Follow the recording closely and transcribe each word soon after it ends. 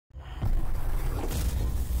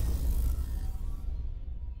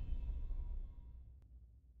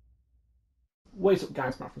What is up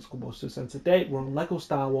guys, Matt from Skullbusters, and today we're on LEGO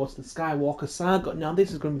Star Wars The Skywalker Saga. Now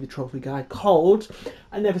this is going to be the trophy guide called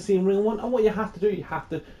I Never Seen Real One, and what you have to do, you have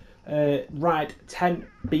to ride 10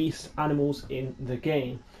 beast animals in the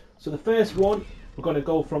game. So the first one, we're going to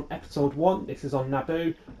go from episode 1, this is on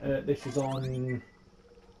Naboo, this is on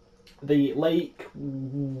the lake,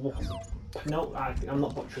 no, I'm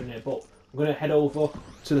not butchering it, but we're going to head over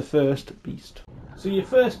to the first beast. So your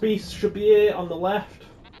first beast should be here on the left.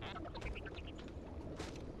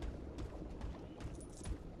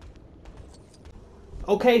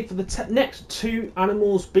 Okay, for the next two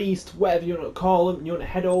animals, beast, whatever you want to call them, you want to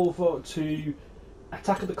head over to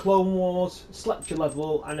Attack of the Clone Wars, select your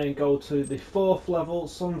level, and then go to the 4th level,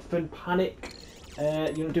 something panic. You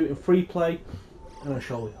want to do it in free play, and I'll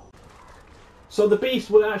show you. So the beast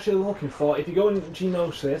we're actually looking for, if you go in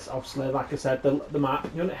Geonosis, obviously, like I said, the map,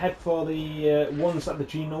 you want to head for the ones that the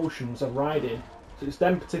Geonosians are riding. So it's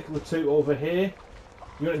them particular two over here.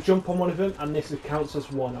 You want to jump on one of them, and this counts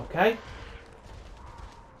as one, okay?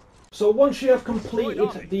 So once you have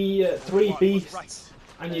completed the 3 beasts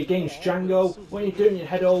and you're against Django, what you're doing, you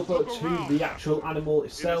head over to the actual animal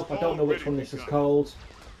itself. I don't know which one this is called,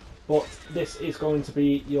 but this is going to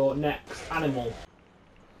be your next animal.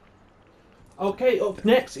 Okay, up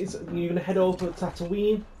next is you're going to head over to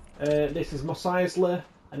Tatooine. This is Mos Eisley,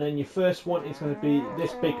 and then your first one is going to be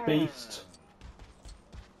this big beast.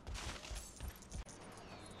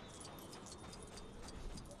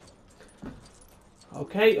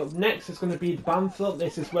 Okay, up next is going to be the Bantha.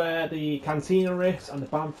 This is where the cantina is, and the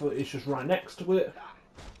Bantha is just right next to it.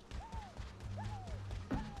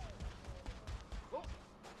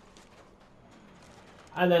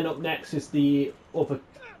 And then up next is the other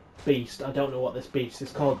beast. I don't know what this beast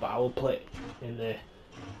is called, but I will put it in the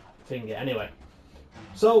finger anyway.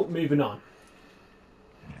 So, moving on.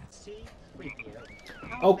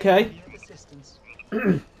 Okay.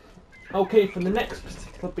 Okay, for the next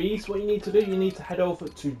particular beast, what you need to do, you need to head over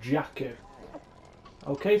to Jakku.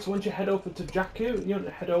 Okay, so once you head over to Jakku, you want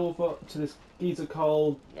to head over to this geezer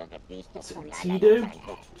called Teedo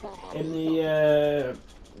in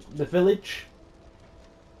the village.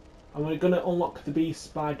 And we're going to unlock the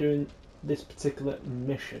beast by doing this particular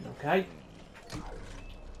mission, okay?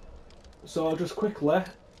 So just quickly,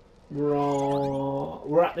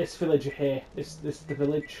 we're at this villager here. This is the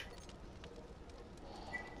village.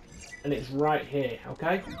 And it's right here,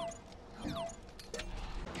 okay?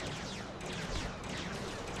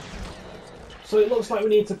 So it looks like we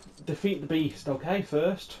need to defeat the beast, okay,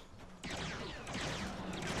 first.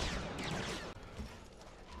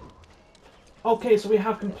 Okay, so we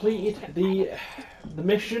have completed the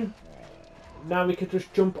mission. Now we could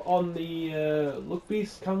just jump on the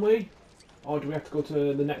Luggabeast, can we? Or do we have to go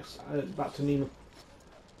to the next, back to Nima?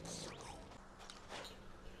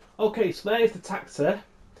 Okay, so there's the taxi.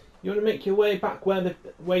 You want to make your way back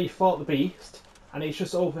where you fought the beast, and he's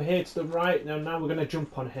just over here to the right. Now we're going to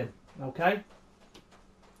jump on him, okay?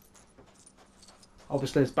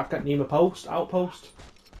 Obviously, it's back at Nima Outpost.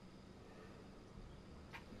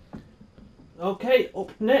 Okay,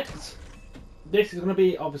 up next. This is going to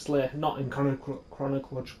be obviously not in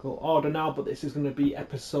chronological order now, but this is going to be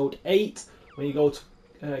episode 8 when you go to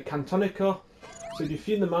Cantonica. So if you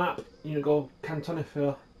view the map, you go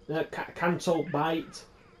Cantonica, Canto Bite.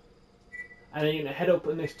 And then you're going to head up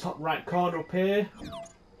in this top right corner up here.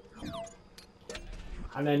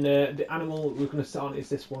 And then the animal we're going to sit on is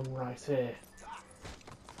this one right here.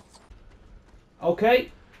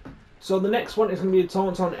 Okay, so the next one is going to be a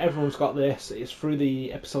Tauntaun. Everyone's got this. It's through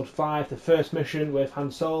the episode 5, the first mission with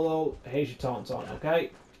Han Solo. Here's your Tauntaun,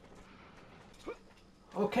 okay?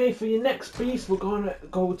 Okay, for your next beast, we're going to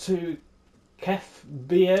go to Kef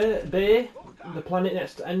Bir, the planet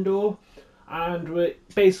next to Endor. And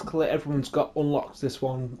basically everyone's got unlocked this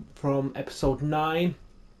one from episode 9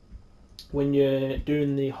 when you're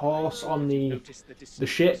doing the horse on the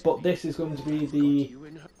ship, but this is going to be the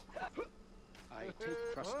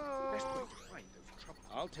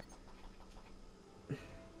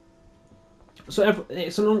so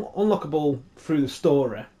it's an unlockable through the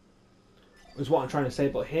story is what I'm trying to say,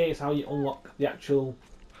 but here's how you unlock the actual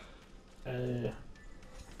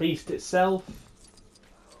beast itself.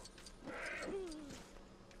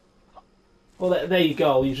 Well, there you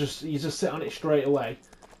go. You just sit on it straight away,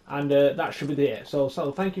 and that should be it. So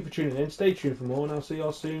thank you for tuning in. Stay tuned for more, and I'll see you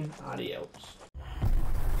all soon. Adios.